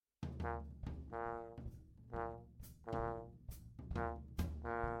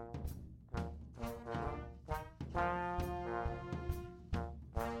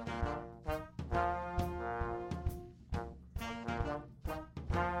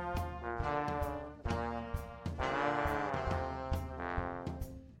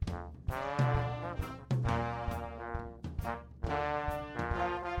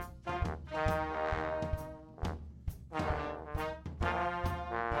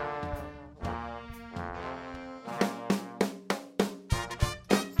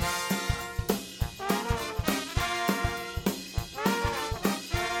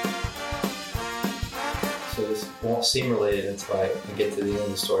So this won't seem related until I get to the end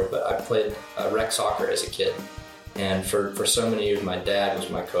of the story, but I played rec soccer as a kid. And for so many years, my dad was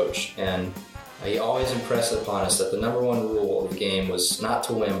my coach. And he always impressed upon us that the number one rule of the game was not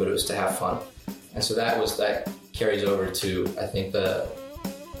to win, but it was to have fun. And so that carries over to, I think, the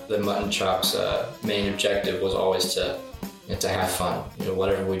Mutton Chops' main objective was always to have fun.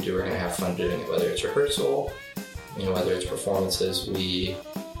 Whatever we do, we're going to have fun doing it, whether it's rehearsal, whether it's performances, we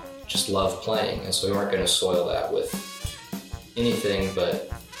just love playing, and so we weren't going to soil that with anything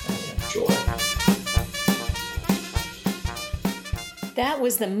but joy. That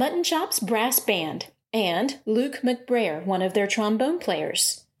was the Mutton Chops Brass Band and Luke McBrayer, one of their trombone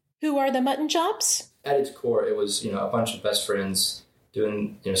players. Who are the Mutton Chops? At its core, it was a bunch of best friends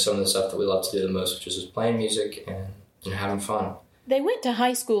doing some of the stuff that we love to do the most, which is just playing music and having fun. They went to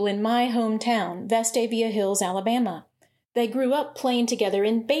high school in my hometown, Vestavia Hills, Alabama. They grew up playing together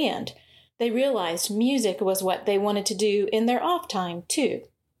in band. They realized music was what they wanted to do in their off time, too.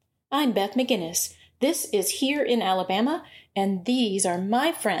 I'm Beth McGinnis. This is Here in Alabama, and these are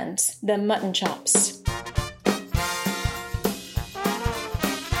my friends, the Mutton Chops.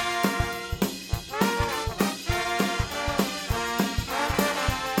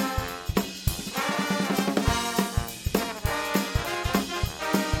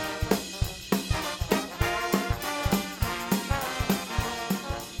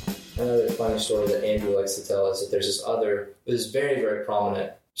 Another funny story that Andrew likes to tell is that there's this very, very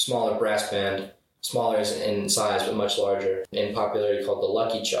prominent, smaller brass band, smaller in size but much larger, in popularity, called the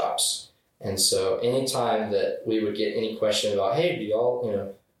Lucky Chops. And so anytime that we would get any question about, hey, do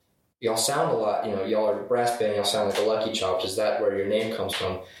y'all sound a lot, y'all are a brass band, y'all sound like the Lucky Chops, is that where your name comes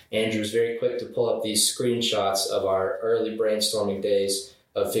from? Andrew was very quick to pull up these screenshots of our early brainstorming days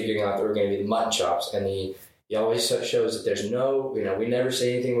of figuring out that we're going to be the Mutton Chops, and he always shows that there's we never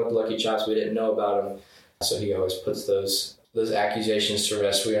say anything with Lucky Chops. We didn't know about them. So he always puts those accusations to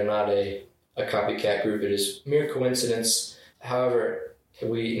rest. We are not a copycat group. It is mere coincidence. However,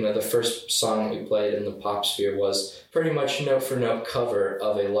 the first song we played in the pop sphere was pretty much note for note cover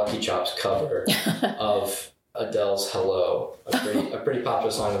of a Lucky Chops cover of Adele's Hello, a pretty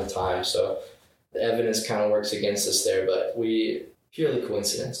popular song at the time. So the evidence kind of works against us there, but purely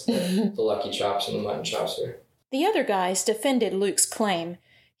coincidence, the Lucky Chops and the Mutton Chops are. The other guys defended Luke's claim.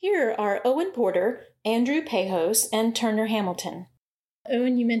 Here are Owen Porter, Andrew Pejos, and Turner Hamilton.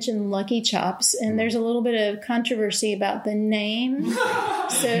 Owen, you mentioned Lucky Chops, and there's a little bit of controversy about the name.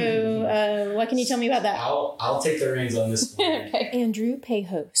 So what can you tell me about that? I'll take the reins on this one. Okay. Andrew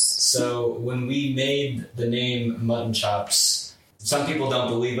Pejos. So when we made the name Mutton Chops, some people don't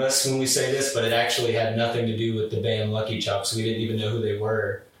believe us when we say this, but it actually had nothing to do with the band Lucky Chops. We didn't even know who they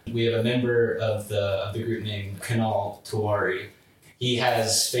were. We have a member of the group named Kanal Tawari. He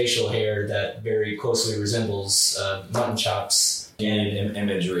has facial hair that very closely resembles Mutton Chops. And in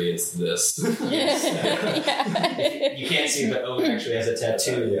imagery, it's this. You can't see, but Owen actually has a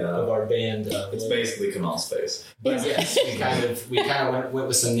tattoo of our band. It's basically Kanal's face. But yes, we kind of went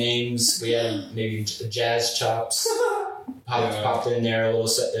with some names. We had maybe Jazz Chops. Popped in there a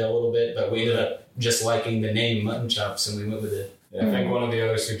little bit, but we ended up just liking the name Mutton Chops, and we went with it. Yeah, I think one of the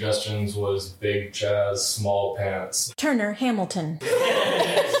other suggestions was Big Jazz Small Pants. Turner Hamilton.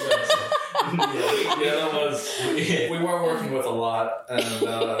 That was we weren't working with a lot, and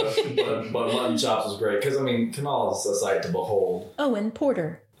but Mutton Chops was great because Kanal is a sight to behold. Owen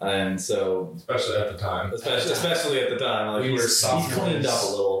Porter. And so, especially at the time, especially at the time, we were sophomores. He cleaned up a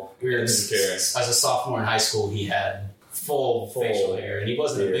little. As a sophomore in high school, he had full facial hair, and he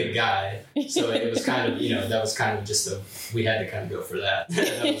wasn't a big guy, so it was kind of that was kind of just we had to kind of go for that.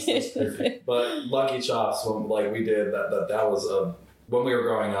 that was perfect. But Lucky Chops, we did that was when we were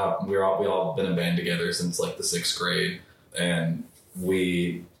growing up. We all been in band together since the 6th grade, and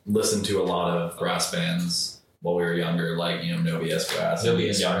we listened to a lot of brass bands while we were younger, No BS Brass, No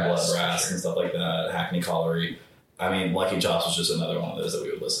BS Young Brass, Blood Brass, and stuff like that, Hackney Colliery. I mean, Lucky Chops was just another one of those that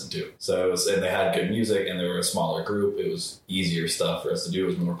we would listen to. So it was, and they had good music, and they were a smaller group. It was easier stuff for us to do. It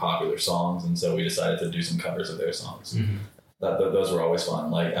was more popular songs, and so we decided to do some covers of their songs. Mm-hmm. Those were always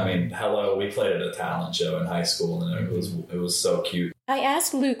fun. Like, I mean, Hello, we played at a talent show in high school, and it was so cute. I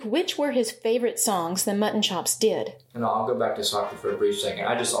asked Luke which were his favorite songs the Mutton Chops did. And I'll go back to soccer for a brief second.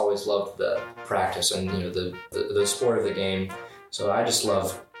 I just always loved the practice and the sport of the game. So I just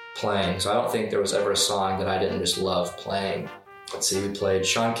love playing. So I don't think there was ever a song that I didn't just love playing. Let's see, we played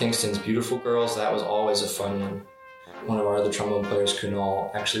Sean Kingston's Beautiful Girls. That was always a fun one. One of our other trombone players,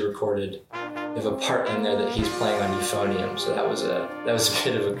 Kunal, actually recorded a part in there that he's playing on euphonium. So that was a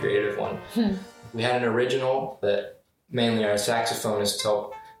bit of a creative one. We had an original that mainly our saxophonist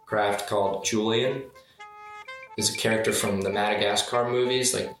helped craft called Julian. He's a character from the Madagascar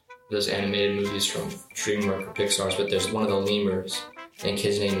movies, like those animated movies from DreamWorks or Pixar's, but there's one of the lemurs. I think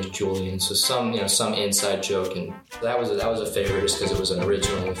his name is Julian. So some inside joke, and that was a favorite just because it was an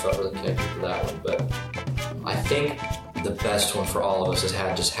original and we felt really connected to that one. But I think the best one for all of us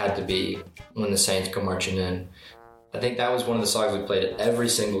had to be When the Saints Go Marching In. I think that was one of the songs we played at every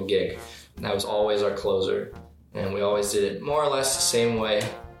single gig. That was always our closer, and we always did it more or less the same way.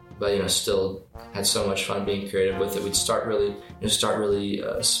 But still had so much fun being creative with it. We'd start really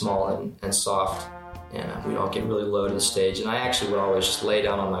small and soft. And we'd all get really low to the stage. And I actually would always just lay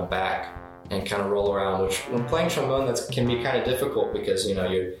down on my back and kind of roll around, which when playing trombone, that can be kind of difficult because,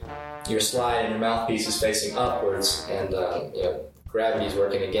 your slide and your mouthpiece is facing upwards and, gravity's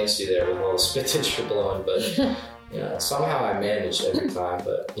working against you there with all the spit that you're blowing. But, somehow I managed every time.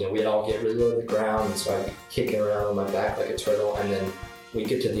 But, we'd all get really low to the ground, and so I'd be kicking around on my back like a turtle. And then we'd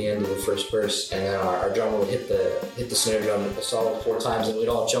get to the end of the first verse, and then our drummer would hit the snare drum a solid 4 times, and we'd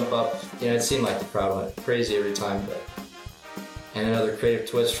all jump up. It seemed like the crowd went crazy every time. And another creative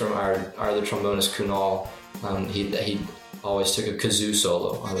twist from our other trombonist, Kunal, he always took a kazoo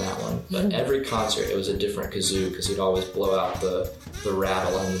solo on that one. But every concert, it was a different kazoo because he'd always blow out the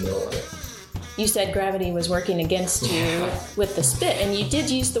rattle in the middle of it. You said gravity was working against you with the spit, and you did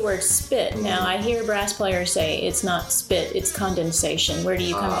use the word spit. Now, I hear brass players say it's not spit, it's condensation. Where do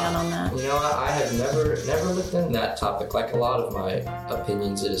you come down on that? I have never looked into that topic. Like a lot of my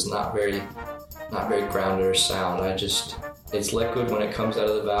opinions, it is not very grounded or sound. It's liquid when it comes out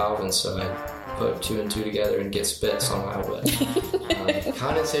of the valve, and so I put 2 and 2 together and get spit somehow. But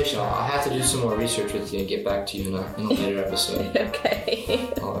condensation, I'll have to do some more research with you and get back to you in a later episode. Okay.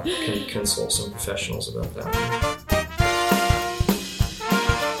 I'll consult some professionals about that.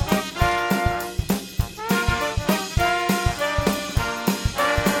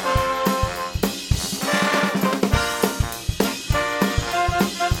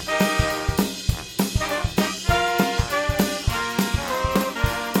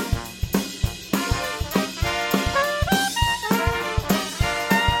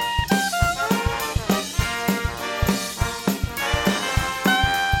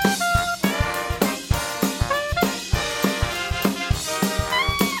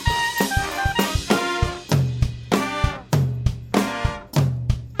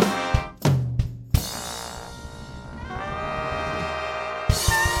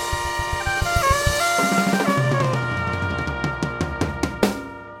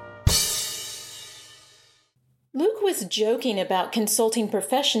 Joking about consulting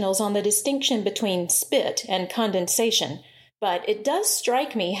professionals on the distinction between spit and condensation, but it does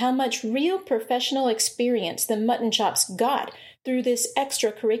strike me how much real professional experience the Mutton Chops got through this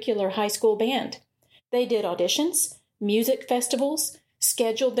extracurricular high school band. They did auditions, music festivals,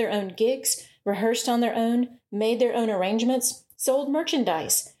 scheduled their own gigs, rehearsed on their own, made their own arrangements, sold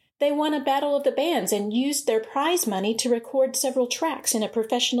merchandise. They won a battle of the bands and used their prize money to record several tracks in a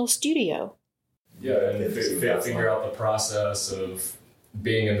professional studio. Yeah, and figure out the process of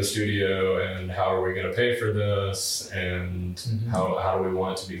being in the studio and how are we going to pay for this and how do we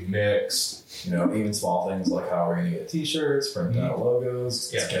want it to be mixed. Even small things like how we're going to get t-shirts, print out logos,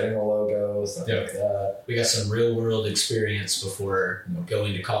 getting a logo, stuff like that. We got some real world experience before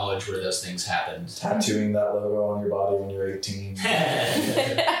going to college where those things happened. Tattooing that logo on your body when you're 18.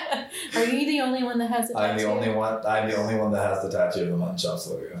 Are you the only one that has a tattoo? I'm the only one that has the tattoo of the Mutton Chops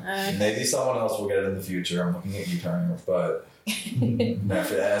logo. Maybe someone else will get it in the future. I'm looking at you, Turner, but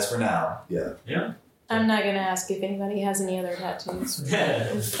as for now, yeah. I'm not going to ask if anybody has any other tattoos.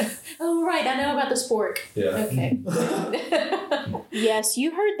 Oh, right. I know about the spork. Yeah. Okay. Yes,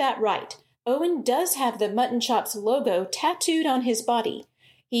 you heard that right. Owen does have the Mutton Chops logo tattooed on his body.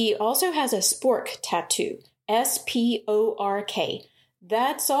 He also has a spork tattoo. SPORK.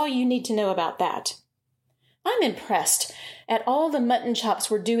 That's all you need to know about that. I'm impressed at all the mutton chops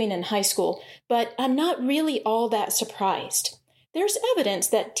we're doing in high school, but I'm not really all that surprised. There's evidence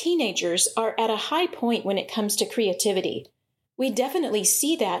that teenagers are at a high point when it comes to creativity. We definitely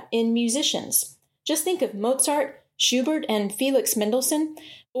see that in musicians. Just think of Mozart, Schubert, and Felix Mendelssohn,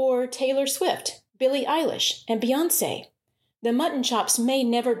 or Taylor Swift, Billie Eilish, and Beyoncé. The mutton chops may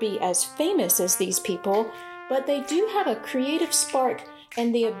never be as famous as these people, but they do have a creative spark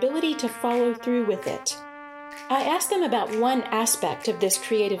and the ability to follow through with it. I asked them about one aspect of this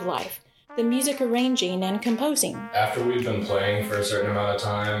creative life, the music arranging and composing. After we've been playing for a certain amount of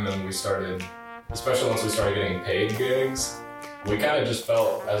time and we started, especially once we started getting paid gigs, we kind of just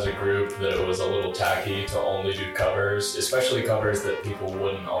felt as a group that it was a little tacky to only do covers, especially covers that people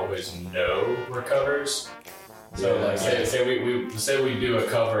wouldn't always know were covers. So like say we do a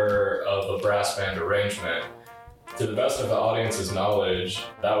cover of a brass band arrangement. To the best of the audience's knowledge,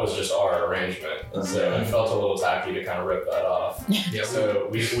 that was just our arrangement. So it felt a little tacky to kind of rip that off. Yeah. So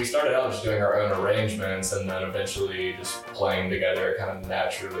we started out just doing our own arrangements and then eventually just playing together kind of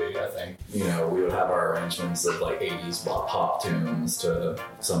naturally, I think. You know, we would have our arrangements of like 80s pop tunes to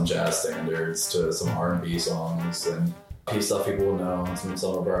some jazz standards to some R&B songs and stuff people will know and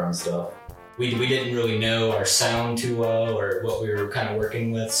some of our own stuff. We didn't really know our sound too well or what we were kind of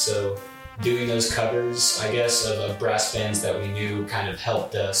working with, so doing those covers, I guess, of brass bands that we knew kind of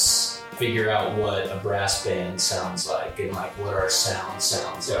helped us figure out what a brass band sounds like and like what our sound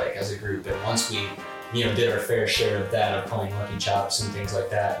sounds like as a group. And once we, did our fair share of that, of playing Lucky Chops and things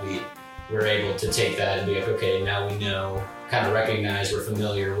like that, we were able to take that and be like, okay, now we know, kind of recognize we're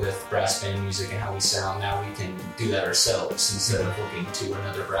familiar with brass band music and how we sound. Now we can do that ourselves instead of looking to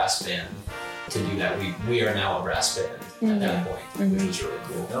another brass band to do that. We are now a brass band at that point, which is really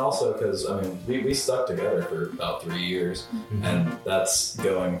cool. And also because, we stuck together for about 3 years, and that's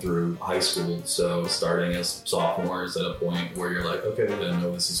going through high school. So starting as sophomores at a point where you're like, okay, I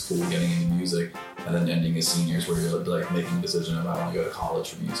know this is cool, getting into music, and then ending as seniors where you're like making a decision about I want to go to college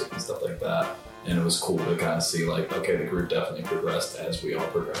for music and stuff like that. And it was cool to kind of see like, okay, the group definitely progressed as we all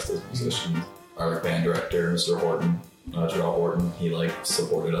progressed as musicians. Our band director, Mr. Horton, Gerald Horton, he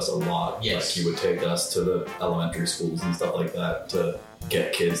supported us a lot. Yes. Like he would take us to the elementary schools and stuff like that to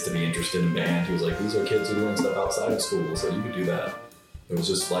get kids to be interested in band. He was like, these are kids who are doing stuff outside of school, so you could do that. It was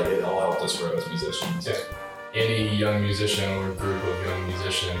just like, it all helped us grow as musicians. Yeah. Any young musician or group of young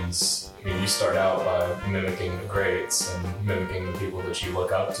musicians, you start out by mimicking the greats and mimicking the people that you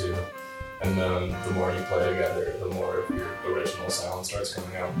look up to. And then the more you play together, the more of your original sound starts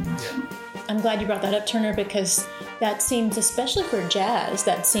coming out. Yeah. I'm glad you brought that up, Turner, because that seems, especially for jazz,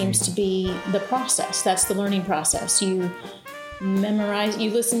 that seems to be the process. That's the learning process. You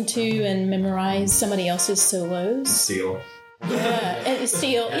listen to and memorize somebody else's solos. Seal. Yeah, and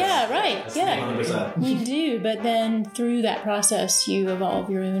Seal. Yeah, right. Yeah, 100%. you do. But then through that process, you evolve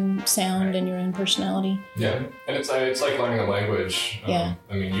your own sound and your own personality. Yeah, and it's like learning a language. Yeah.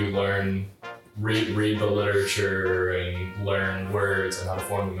 You read the literature and learn words and how to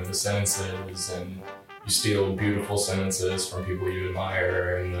form them into sentences, and you steal beautiful sentences from people you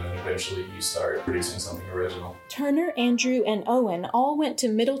admire, and then eventually you start producing something original. Turner, Andrew, and Owen all went to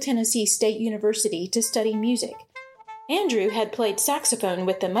Middle Tennessee State University to study music. Andrew had played saxophone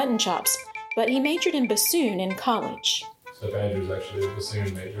with the Mutton Chops, but he majored in bassoon in college. So Andrew's actually a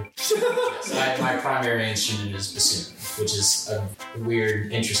bassoon major. My primary instrument is bassoon, which is a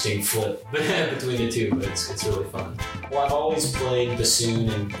weird, interesting flip between the two, but it's really fun. Well, I've always played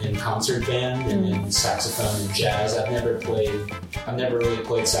bassoon in concert band and in saxophone and jazz. I've never really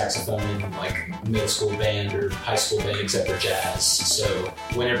played saxophone in like middle school band or high school band except for jazz. So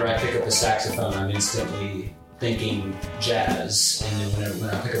whenever I pick up a saxophone, I'm instantly thinking jazz, and then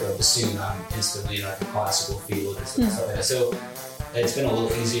when I pick up a bassoon, I'm instantly in like a classical field or stuff like that. So it's been a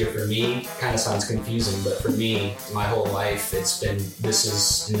little easier for me. Kind of sounds confusing, but for me, my whole life, it's been this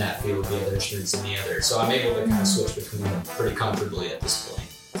is in that field, the other instruments in the other. So I'm able to kind of switch between them pretty comfortably at this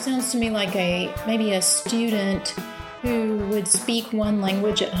point. Sounds to me like maybe a student who would speak one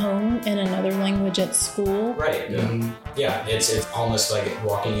language at home and another language at school. Right. Yeah, it's almost like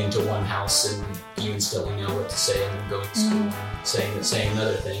walking into one house and you instantly know what to say, and going to school and saying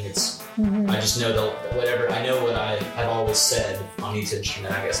another thing. It's I just know I know what I have always said on each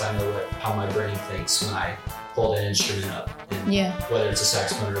instrument. I guess I know how my brain thinks when I hold an instrument up. And whether it's a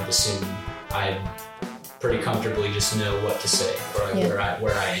saxophone or a bassoon, I pretty comfortably just know what to say, or where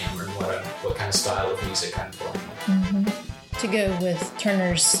I am, or what kind of style of music I'm playing. To go with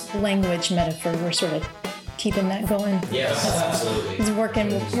Turner's language metaphor, we're sort of keeping that going. Yes, absolutely. It's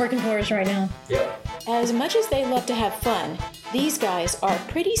working for us right now. Yep. As much as they love to have fun, these guys are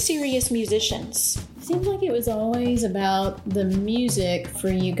pretty serious musicians. Seems like it was always about the music for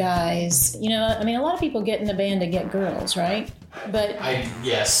you guys. You know, I mean, a lot of people get in the band to get girls, right? But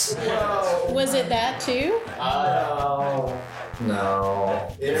Yes. was it that too? No.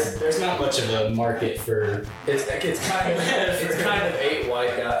 There's not much of a market for. It's kind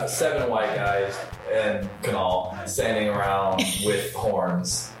of 7 white guys and Canal standing around with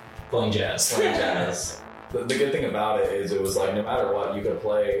horns playing jazz. playing jazz. The good thing about it is it was like no matter what, you could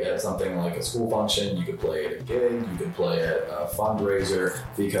play at something like a school function, you could play at a gig, you could play at a fundraiser,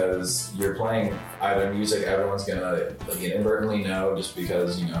 because you're playing either music everyone's gonna like inadvertently know just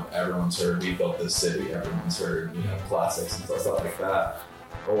because, you know, everyone's heard We Built This City, everyone's heard, you know, classics and stuff like that.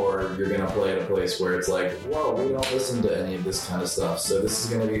 Or you're gonna play at a place where it's like, whoa, we don't listen to any of this kind of stuff, so this is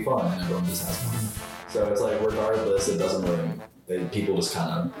gonna be fun, and everyone just has fun. So it's like regardless, it doesn't really, people just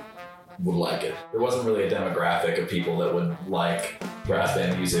kind of would like it. There wasn't really a demographic of people that would like brass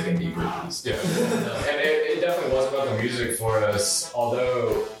band music and be groupies. Yeah, and it definitely was about the music for us,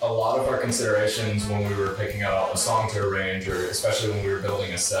 although a lot of our considerations when we were picking out a song to arrange, or especially when we were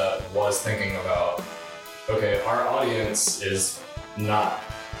building a set, was thinking about, okay, our audience is not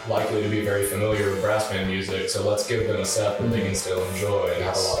likely to be very familiar with brass band music, so let's give them a set that they can still enjoy and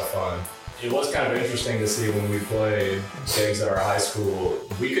have a lot of fun. It was kind of interesting to see when we played gigs at our high school,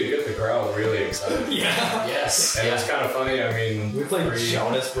 we could get the crowd really excited. Yeah. Yes. And it's kind of funny, I mean... We played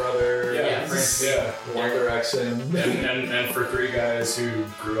Jonas Brothers. One Direction. And for 3 guys who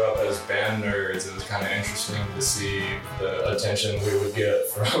grew up as band nerds, it was kind of interesting to see the attention we would get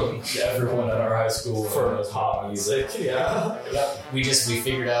from everyone at our high school For pop music. Yeah. We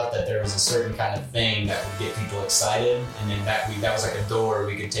figured out that there was a certain kind of thing that would get people excited, and then that was like a door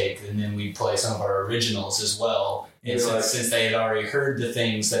we could take, and then we play some of our originals as well. And since they had already heard the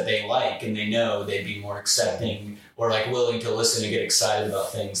things that they like and they know, they'd be more accepting or like willing to listen and get excited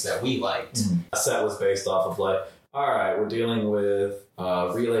about things that we liked. A set was based off of like, all right, we're dealing with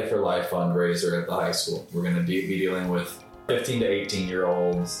Relay for Life fundraiser at the high school. We're going to be dealing with 15 to 18 year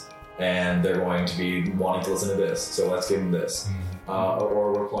olds, and they're going to be wanting to listen to this, so let's give them this.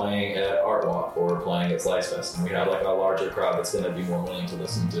 Or we're playing at Art Walk, or we're playing at Slice Fest, and we have like a larger crowd that's going to be more willing to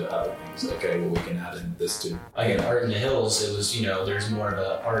listen to other things. Okay, well, we can add in this too. Like at Art in the Hills, it was, you know, there's more of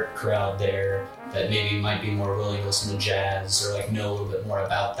an art crowd there that maybe might be more willing to listen to jazz or like know a little bit more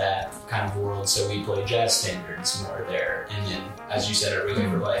about that kind of world. So we play jazz standards more there, and then, as you said, at Relay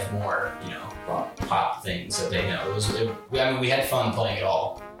for Life, more, you know, pop things that they know. We had fun playing it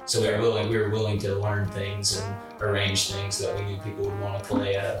all. So we were willing to learn things and arrange things that we knew people would want to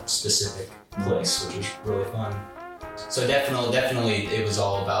play at a specific place, which was really fun. So definitely it was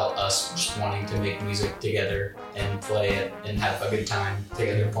all about us just wanting to make music together and play it and have a good time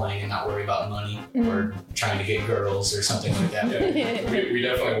together playing and not worry about money or trying to get girls or something like that. Yeah. we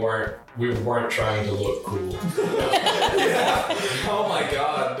definitely weren't trying to look cool. Yeah. Oh my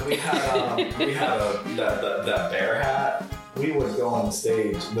God, we had that bear hat. We would go on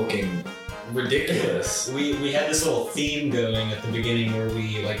stage looking ridiculous. We had this little theme going at the beginning where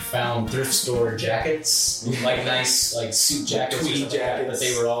we like found thrift store jackets, like nice like suit jackets, tweed jackets, but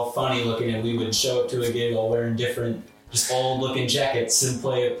they were all funny looking, and we would show up to a gig all wearing different, just old looking jackets and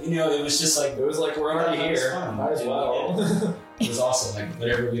play it. You know, it was just like we're already here. Might as well. It was awesome. Like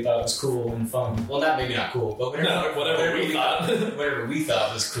whatever we thought was cool and fun. Well, maybe not cool, but whatever we thought, whatever we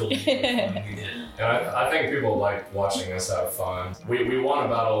thought was cool and fun, we did. And I think people liked watching us have fun. We won a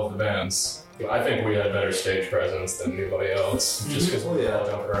battle of the bands. I think we had better stage presence than anybody else, just because we were all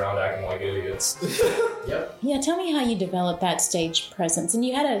jumping around acting like idiots. Yep. Yeah, tell me how you developed that stage presence. And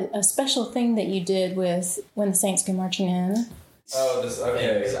you had a special thing that you did with When the Saints Go Marching In. Oh,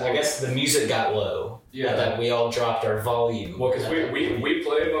 okay. I guess the music got low. Yeah. That we all dropped our volume. Well, because we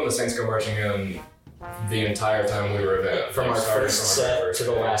played When the Saints Go Marching In the entire time we were there. From our first set to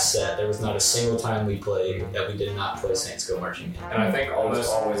the last set, there was not a single time we played that we did not play Saints Go Marching In. And I think Almost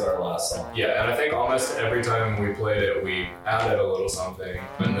always our last song. Yeah, and I think almost every time we played it, we added a little something.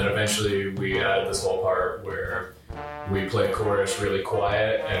 And then eventually we added this whole part where we play chorus really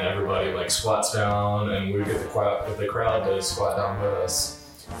quiet and everybody like squats down, and we get the crowd to squat down with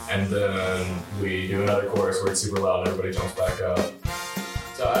us. And then we do another chorus where it's super loud and everybody jumps back up.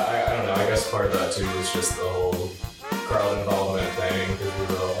 So I don't know, I guess part of that too was just the whole crowd involvement thing, because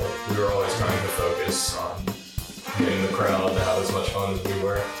we were always trying to focus on getting the crowd to have as much fun as we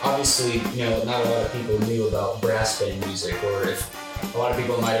were. Obviously, you know, not a lot of people knew about brass band music, or if a lot of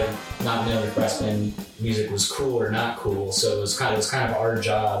people might have not known if brass band music was cool or not cool. So it was kind of our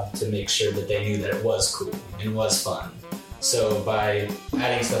job to make sure that they knew that it was cool and was fun. So by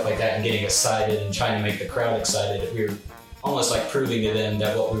adding stuff like that and getting excited and trying to make the crowd excited, we were almost like proving to them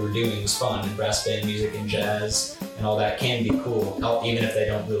that what we were doing was fun, and brass band music and jazz and all that can be cool. Even if they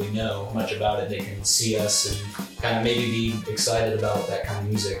don't really know much about it, they can see us and kind of maybe be excited about that kind of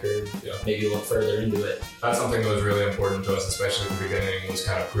music, or maybe look further into it. That's something that was really important to us, especially at the beginning, was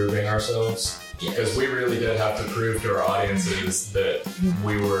kind of proving ourselves. Because we really did have to prove to our audiences that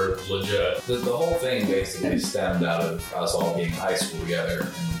we were legit. The whole thing basically stemmed out of us all being in high school together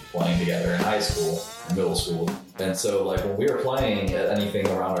and playing together in high school and middle school. And so, like, when we were playing at anything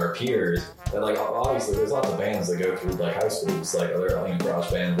around our peers, like, obviously there's lots of bands that go through like high schools, like other garage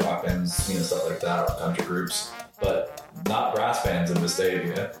bands, rock bands, stuff like that, country groups, but not brass bands in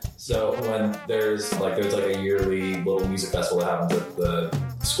Vestavia. So when there's like a yearly little music festival that happens at the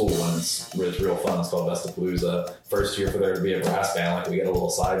school, when it's real fun, it's called Vestapalooza. First year for there to be a brass band, like we get a little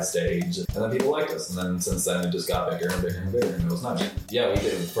side stage, and then people liked us, and then since then it just got bigger and bigger and bigger, and it was nice. Yeah, we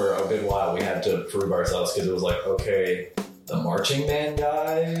did. For a good while we had to prove ourselves, because it was like, okay, the marching band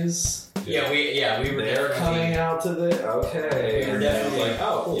guys, we were they're coming out to the okay. We were definitely like,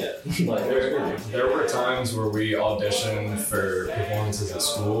 oh cool. Yeah. Like There were times where we auditioned for performances at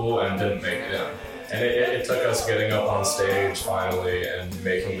school and didn't make it in. And it took us getting up on stage finally and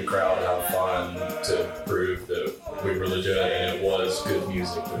making the crowd have fun to prove that we were legit and it was good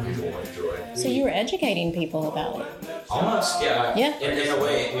music that people enjoyed. So you were educating people about it. Almost, yeah. Yeah. In a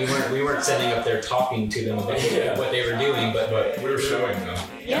way, we weren't sitting up there talking to them about what they were doing, but we were showing them.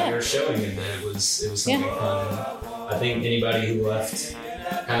 Yeah. we were showing them that it was something fun. And I think anybody who left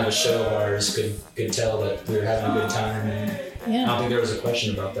kind of a show of ours could tell that we were having a good time, and I don't think there was a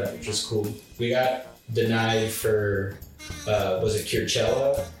question about that, which was cool. We got denied for was it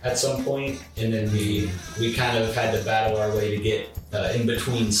Coachella at some point, and then we kind of had to battle our way to get in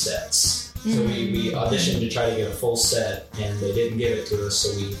between sets. So we auditioned to try to get a full set, and they didn't give it to us,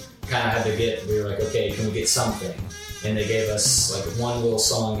 so we kind of had to we were like, okay, can we get something? And they gave us like one little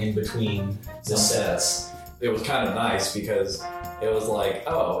song in between the sets. It was kind of nice because it was like,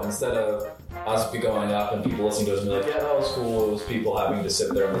 oh, instead of us be going up and people listening to us and be like, yeah, that was cool, it was people having to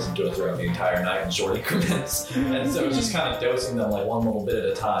sit there and listen to us throughout the entire night in short increments. And so it was just kind of dosing them like one little bit at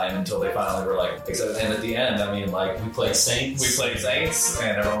a time until they finally were like, except, and at the end, I mean, like, We played Saints.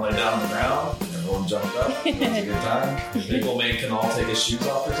 and everyone laid down on the ground, and everyone jumped up. It was a good time. People made Kanal take his shoes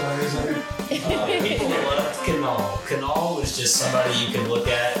off for some reason. People loved Kanal. Kanal was just somebody you could look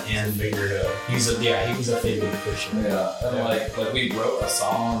at and figure it out. He was a favorite for sure. Yeah, and like we wrote a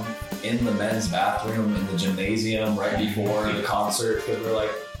song in the men's bathroom in the gymnasium right before the concert, because we're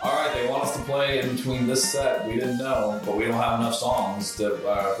like, all right, they want us to play in between this set. We didn't know, but we don't have enough songs to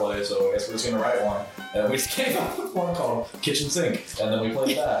play, so I guess we're just gonna write one. And we just came up with one called Kitchen Sink, and then we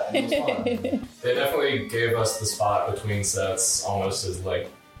played that, and it was fun. They definitely gave us the spot between sets almost as like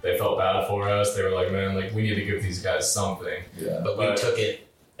they felt bad for us. They were like, man, like we need to give these guys something. Yeah. But we took it.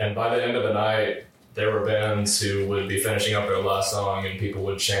 And by the end of the night, there were bands who would be finishing up their last song and people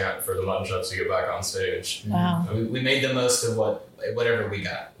would chant for the Mutton Chops to get back on stage. Wow. We made the most of whatever we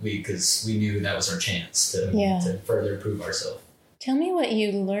got, because we knew that was our chance to further prove ourselves. Tell me what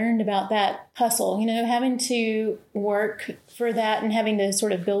you learned about that hustle, having to work for that and having to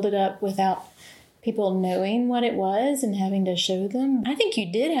sort of build it up without people knowing what it was and having to show them. I think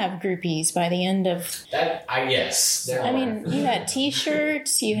you did have groupies by the end of that. Yes. I mean, you had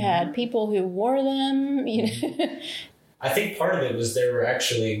T-shirts, you had people who wore them. I think part of it was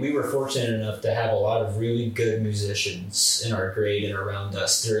we were fortunate enough to have a lot of really good musicians in our grade and around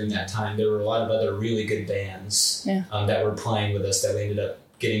us during that time. There were a lot of other really good bands that were playing with us that we ended up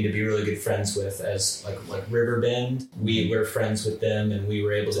getting to be really good friends with, as like Riverbend. We were friends with them, and we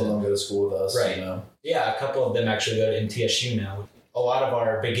were able to go to school with us. Right. Yeah, a couple of them actually go to MTSU now. A lot of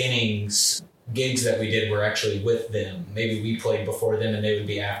our gigs that we did were actually with them. Maybe we played before them and they would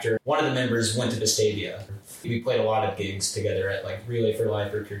be after. One of the members went to Vestavia. We played a lot of gigs together at like Relay for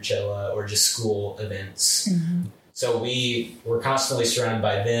Life or Coachella or just school events. Mm-hmm. So we were constantly surrounded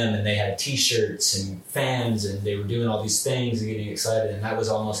by them, and they had T-shirts and fans, and they were doing all these things and getting excited, and that was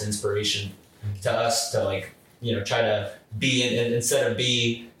almost inspiration to us to try to be instead of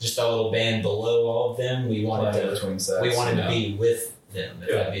be just a little band below all of them. We wanted to be with them, if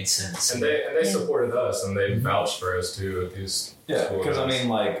that made sense. And they supported us, and they vouched for us too at these. Yeah, because I mean,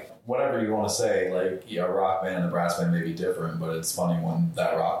 like, whatever you want to say, like, a rock band and a brass band may be different, but it's funny when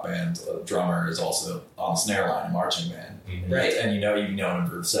that rock band drummer is also on snare line and marching band. Mm-hmm. Right. And you've known him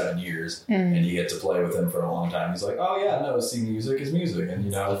for 7 years, and you get to play with him for a long time. He's like, oh yeah, no, see, music is music, and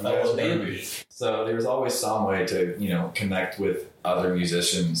you guys are baby. So there's always some way to, connect with other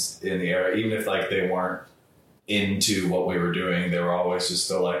musicians in the area, even if like they weren't into what we were doing. They were always just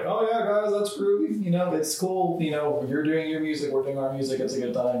still like, oh yeah, guys, that's groovy. You know, it's cool. You know, you're doing your music, we're doing our music. It's a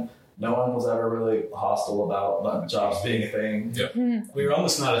good time. No one was ever really hostile about mutton chops being a thing. Yeah. We were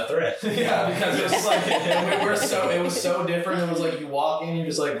almost not a threat. Yeah, because it was like it was so different. It was like you walk in, you're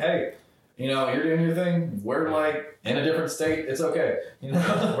just like, hey, you know, you're doing your thing. We're like in a different state. It's okay. You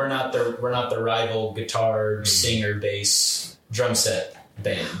know, we're not the rival guitar, singer, bass, drum set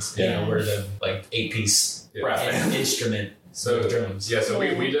bands. You know, we're the like 8-piece instrument. So drums. Yeah, so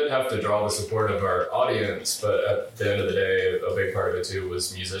we did have to draw the support of our audience, but at the end of the day, a big part of it too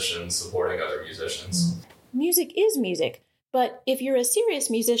was musicians supporting other musicians. Music is music, but if you're a serious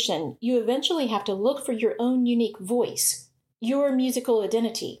musician, you eventually have to look for your own unique voice, your musical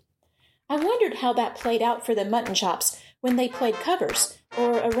identity. I wondered how that played out for the Mutton Chops when they played covers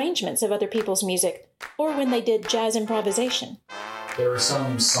or arrangements of other people's music, or when they did jazz improvisation. There were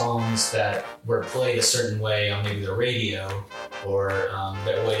some songs that were played a certain way on maybe the radio or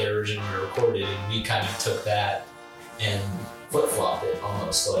the way they originally were recorded, and we kind of took that and flip-flopped it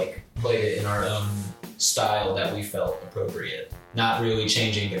almost, like played it in our own style that we felt appropriate. Not really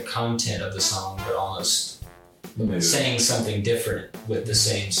changing the content of the song, but almost saying something different with the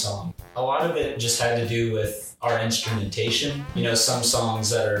same song. A lot of it just had to do with our instrumentation. You know, some songs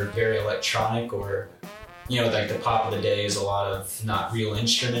that are very electronic, or you know, like the pop of the day is a lot of not real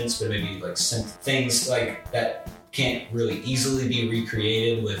instruments, but maybe like things like that can't really easily be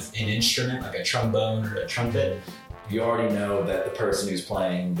recreated with an instrument, like a trombone or a trumpet. you already know that the person who's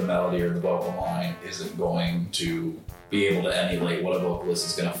playing the melody or the vocal line isn't going to be able to emulate what a vocalist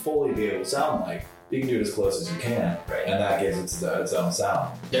is going to fully be able to sound like. You can do it as close as you can, right, and that gives it its own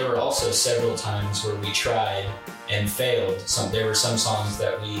sound. There were also several times where we tried and failed. There were some songs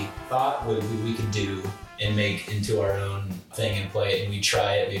that we thought we could do and make into our own thing and play it, and we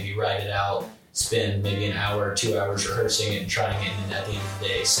try it, maybe write it out, spend maybe an hour, 2 hours rehearsing it and trying it, and then at the end of the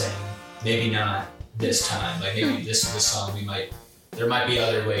day saying, maybe not this time, like maybe this song there might be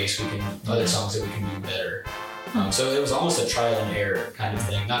other ways other songs that we can do better. So it was almost a trial and error kind of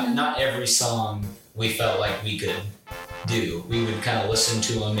thing. Not every song we felt like we could do. We would kind of listen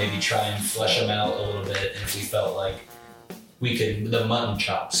to them, maybe try and flesh them out a little bit, and if we felt like the Mutton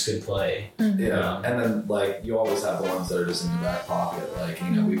Chops could play. Yeah, and then like you always have the ones that are just in your back pocket. Like,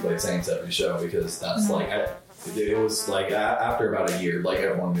 we played Saints every show because that's like it was like after about a year, like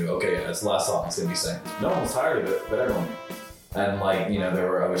everyone knew, okay, that's the last song, it's gonna be Saints. No one was tired of it, but everyone knew. And like, there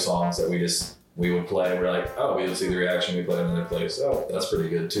were other songs that we would play, and we're like, oh, we would see the reaction, we play another place, oh, that's pretty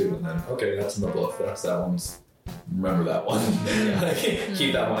good too, and then, okay, that's in the book, that one's, remember that one.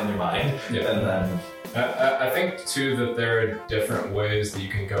 Keep that one in your mind. Yeah. And then I think too that there are different ways that you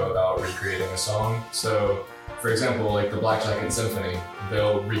can go about recreating a song. So for example, like the Black Jacket Symphony,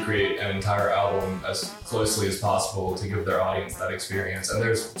 they'll recreate an entire album as closely as possible to give their audience that experience, and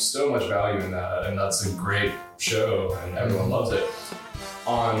there's so much value in that, and that's a great show and everyone loves it.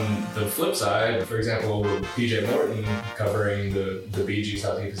 On the flip side, for example, PJ Morton covering the Bee Gees'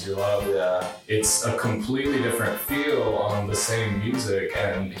 How Deep Is Your Love, it's a completely different feel on the same music,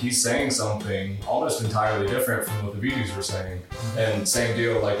 and he's saying something almost entirely different from what the Bee Gees were saying. And same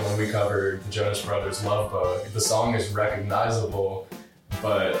deal, like when we covered the Jonas Brothers' Love Bug, the song is recognizable,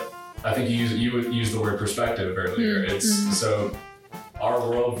 but I think you would use the word perspective earlier. So our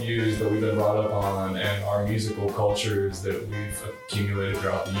worldviews that we've been brought up on and our musical cultures that we've accumulated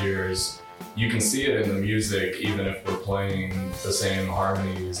throughout the years, you can see it in the music even if we're playing the same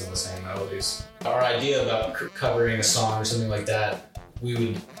harmonies and the same melodies. Our idea about covering a song or something like that, we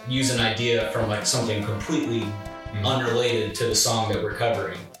would use an idea from like something completely unrelated to the song that we're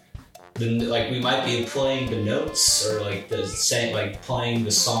covering. Then, like, we might be playing the notes or like playing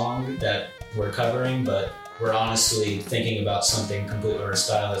the song that we're covering, but we're honestly thinking about something completely, or a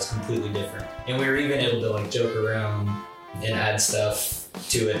style that's completely different. And we were even able to like joke around and add stuff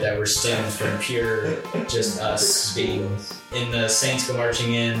to it that were stemmed from pure just us being in the Saints Go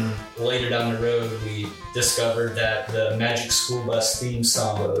Marching In. Later down the road, we discovered that the Magic School Bus theme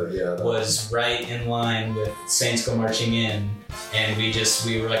song was right in line with Saints Go Marching In. And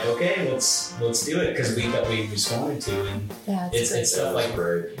we were like, okay, let's do it, because we just wanted to, and it's stuff like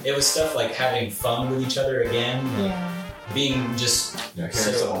it was stuff like having fun with each other again, being just hearing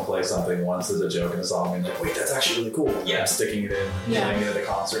someone play something once as a joke in a song, and like, wait, that's actually really cool. And sticking it in, playing it at a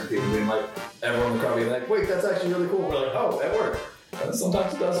concert, and people being like, everyone in the crowd being like, wait, that's actually really cool. We're like, oh, that worked. And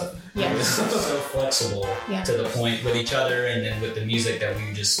sometimes it doesn't. It was so flexible to the point with each other, and then with the music that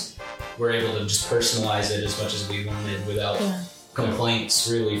we just were able to just personalize it as much as we wanted without complaints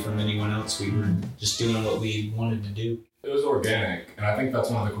really from anyone else. We were just doing what we wanted to do. It was organic, and I think that's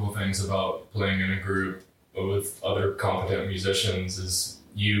one of the cool things about playing in a group with other competent musicians is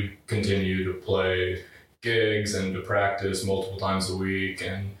you continue to play gigs and to practice multiple times a week,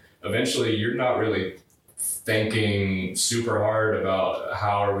 and eventually you're not really thinking super hard about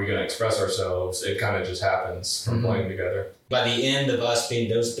how are we going to express ourselves. It kind of just happens from playing together. By the end of us being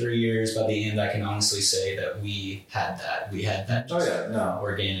those 3 years, by the end I can honestly say that we had that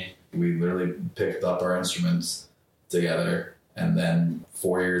organic. We literally picked up our instruments together, and then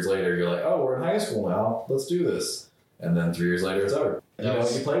 4 years later you're like, oh, we're in high school now, let's do this. And then 3 years later it's over.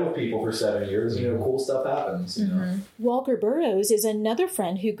 You play with people for 7 years, cool stuff happens. You know? Walker Burrows is another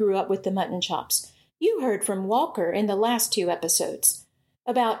friend who grew up with the Mutton Chops. You heard from Walker in the last 2 episodes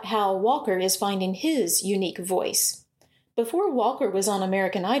about how Walker is finding his unique voice. Before Walker was on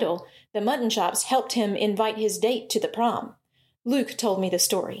American Idol, the Mutton Chops helped him invite his date to the prom. Luke told me the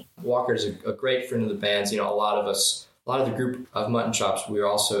story. Walker's a great friend of the band's. A lot of the group of Mutton Chops, we were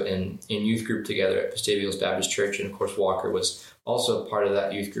also in youth group together at Vestavia Hills Baptist Church, and of course Walker was also part of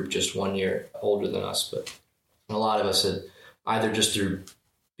that youth group, just 1 year older than us. But a lot of us had either just through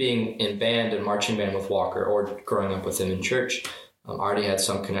being in band and marching band with Walker or growing up with him in church, already had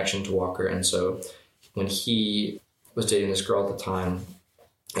some connection to Walker. And so when he was dating this girl at the time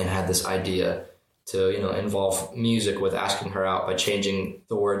and had this idea to, involve music with asking her out by changing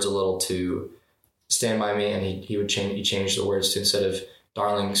the words a little to Stand By Me, and he changed the words to, instead of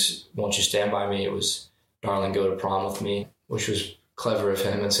Darlings, Won't You Stand By Me, it was Darling, Go to Prom With Me, which was clever of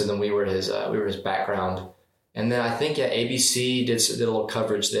him. And so then we were his background. And then I think ABC did a little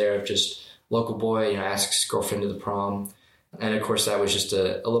coverage there of just local boy, asks his girlfriend to the prom. And of course that was just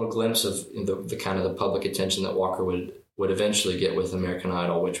a little glimpse of the kind of the public attention that Walker would eventually get with American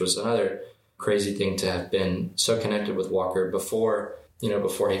Idol, which was another crazy thing to have been so connected with Walker before he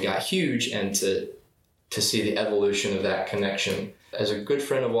got huge, and to see the evolution of that connection. As a good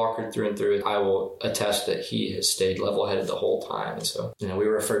friend of Walker through and through, I will attest that he has stayed level-headed the whole time. And so, we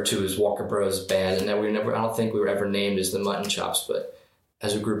were referred to as Walker Burrows Band, and I don't think we were ever named as the Mutton Chops, but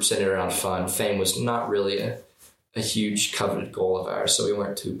as a group centered around fun, fame was not really a huge coveted goal of ours, so we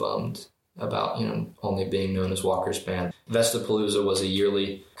weren't too bummed about, only being known as Walker's Band. Vestapalooza was a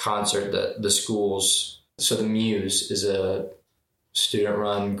yearly concert that the schools, so the Muse is a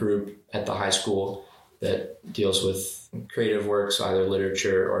student-run group at the high school that deals with creative works, either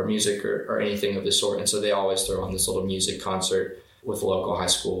literature or music or anything of the sort. And so they always throw on this little music concert with local high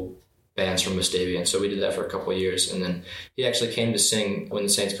school bands from Vestavia. And so we did that for a couple of years. And then he actually came to sing When the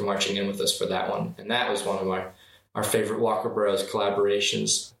Saints Come Marching In with us for that one. And that was one of our favorite Walker Burrows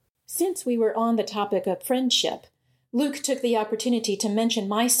collaborations. Since we were on the topic of friendship, Luke took the opportunity to mention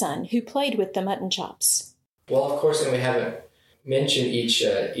my son, who played with the Mutton Chops. Well, of course, and we haven't mentioned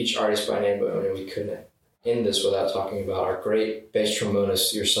each artist by name, but we couldn't end this without talking about our great bass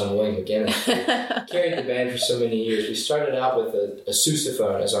trombonist, your son William McGinnis, who carried the band for so many years. We started out with a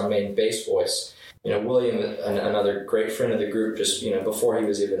sousaphone as our main bass voice. William, another great friend of the group, just before he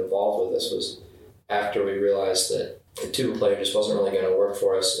was even involved with us, was after we realized that the tuba player just wasn't really going to work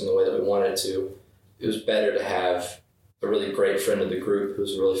for us in the way that we wanted to. It was better to have a really great friend of the group who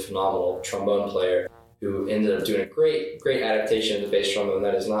was a really phenomenal trombone player, who ended up doing a great adaptation of the bass trombone.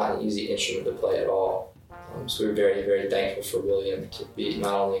 That is not an easy instrument to play at all. So we were very, very thankful for William to be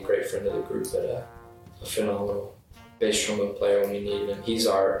not only a great friend of the group, but a phenomenal bass trombone player when we needed him. He's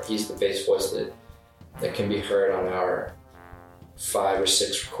the bass voice that can be heard on our 5 or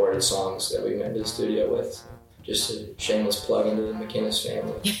 6 recorded songs that we went to the studio with. Just a shameless plug into the McGinnis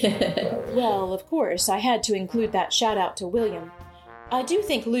family. Well, of course, I had to include that shout out to William. I do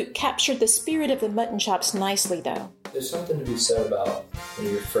think Luke captured the spirit of the Mutton Chops nicely, though. There's something to be said about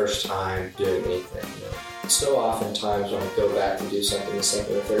your first time doing anything. So oftentimes when I go back and do something the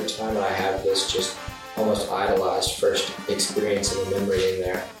second or third time, and I have this just almost idolized first experience and a memory in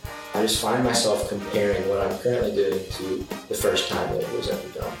there, I just find myself comparing what I'm currently doing to the first time that it was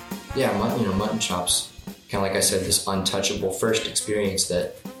ever done. Yeah, Mutton Chops, kind of like I said, this untouchable first experience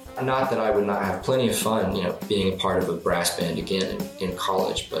that, not that I would not have plenty of fun, being a part of a brass band again in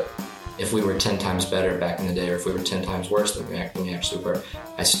college, but if we were 10 times better back in the day, or if we were 10 times worse than we actually were,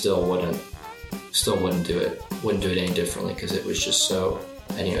 I still wouldn't do it. Wouldn't do it any differently, because it was just so,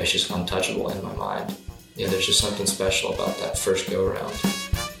 it's just untouchable in my mind. There's just something special about that first go around.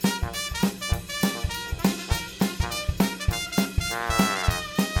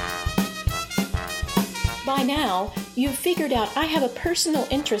 By now, you've figured out I have a personal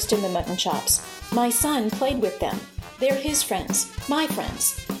interest in the Mutton Chops. My son played with them. They're his friends, my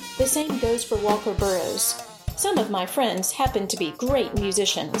friends. The same goes for Walker Burrows. Some of my friends happen to be great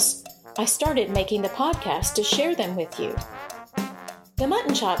musicians. I started making the podcast to share them with you. The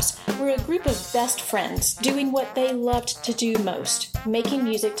Mutton Chops were a group of best friends doing what they loved to do most, making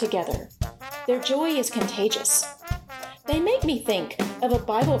music together. Their joy is contagious. They make me think of a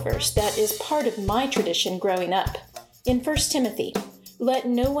Bible verse that is part of my tradition growing up. In 1 Timothy, "Let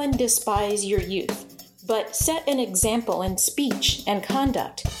no one despise your youth, but set an example in speech and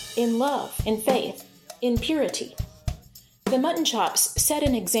conduct, in love, in faith, in purity." The Mutton Chops set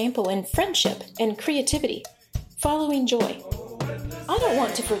an example in friendship and creativity, following joy. I don't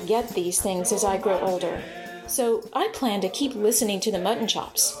want to forget these things as I grow older, so I plan to keep listening to the Mutton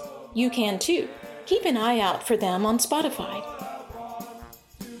Chops. You can too. Keep an eye out for them on Spotify.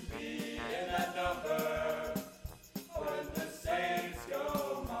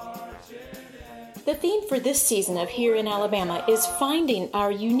 The theme for this season of Here in Alabama is finding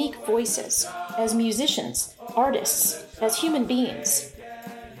our unique voices as musicians, artists, as human beings.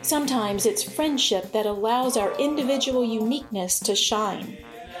 Sometimes it's friendship that allows our individual uniqueness to shine.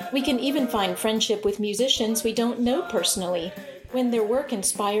 We can even find friendship with musicians we don't know personally when their work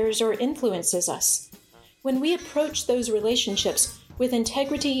inspires or influences us. When we approach those relationships with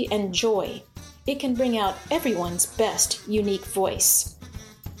integrity and joy, it can bring out everyone's best unique voice.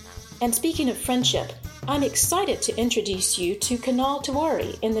 And speaking of friendship, I'm excited to introduce you to Kanal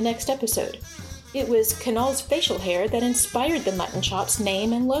Tawari in the next episode. It was Kanal's facial hair that inspired the Mutton Chops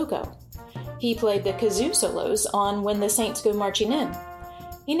name and logo. He played the kazoo solos on When the Saints Go Marching In.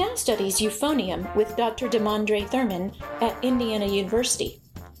 He now studies euphonium with Dr. Demondre Thurman at Indiana University.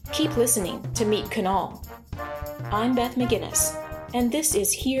 Keep listening to meet Kanal. I'm Beth McGinnis, and this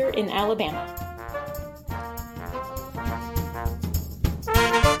is Here in Alabama.